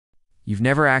You've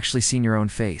never actually seen your own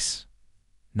face.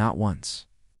 Not once.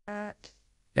 At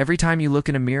Every time you look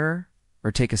in a mirror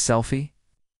or take a selfie,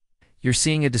 you're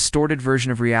seeing a distorted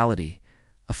version of reality,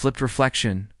 a flipped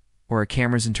reflection, or a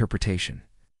camera's interpretation.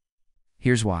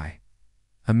 Here's why.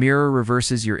 A mirror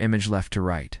reverses your image left to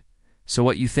right, so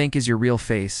what you think is your real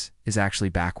face is actually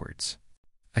backwards.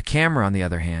 A camera, on the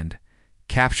other hand,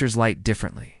 captures light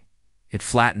differently. It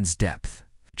flattens depth,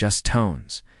 just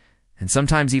tones, and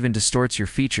sometimes even distorts your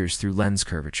features through lens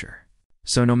curvature.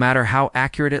 So no matter how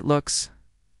accurate it looks,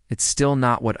 it's still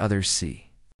not what others see.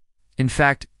 In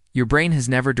fact, your brain has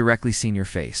never directly seen your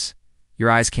face. Your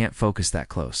eyes can't focus that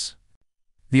close.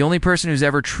 The only person who's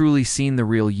ever truly seen the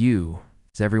real you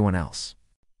is everyone else.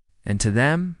 And to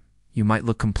them, you might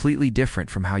look completely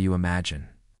different from how you imagine.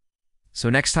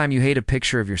 So next time you hate a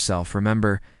picture of yourself,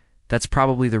 remember, that's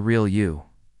probably the real you.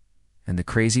 And the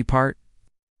crazy part?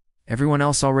 Everyone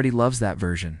else already loves that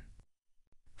version.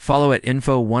 Follow at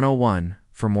Info101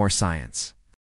 for more science.